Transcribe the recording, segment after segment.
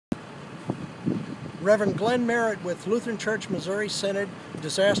Reverend Glenn Merritt with Lutheran Church Missouri Synod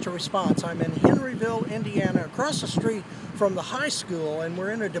Disaster Response. I'm in Henryville, Indiana, across the street from the high school, and we're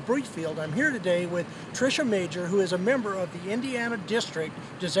in a debris field. I'm here today with Tricia Major, who is a member of the Indiana District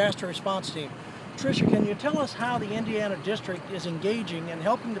Disaster Response Team. Tricia, can you tell us how the Indiana District is engaging and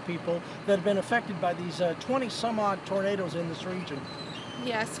helping the people that have been affected by these 20 some odd tornadoes in this region?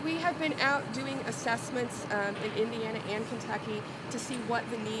 Yes, we have been out doing assessments in Indiana and Kentucky to see what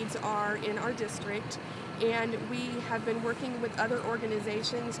the needs are in our district, and we have been working with other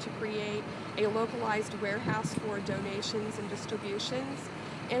organizations to create a localized warehouse for donations and distributions,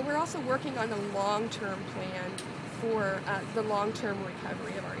 and we're also working on a long-term plan for the long-term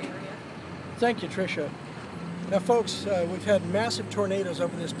recovery of our area. Thank you, Tricia. Now folks, we've had massive tornadoes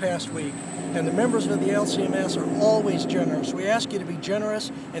over this past week, and the members of the LCMS are always generous. We ask you to be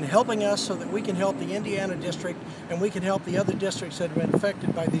generous in helping us so that we can help the Indiana District and we can help the other districts that have been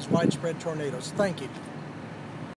affected by these widespread tornadoes. Thank you.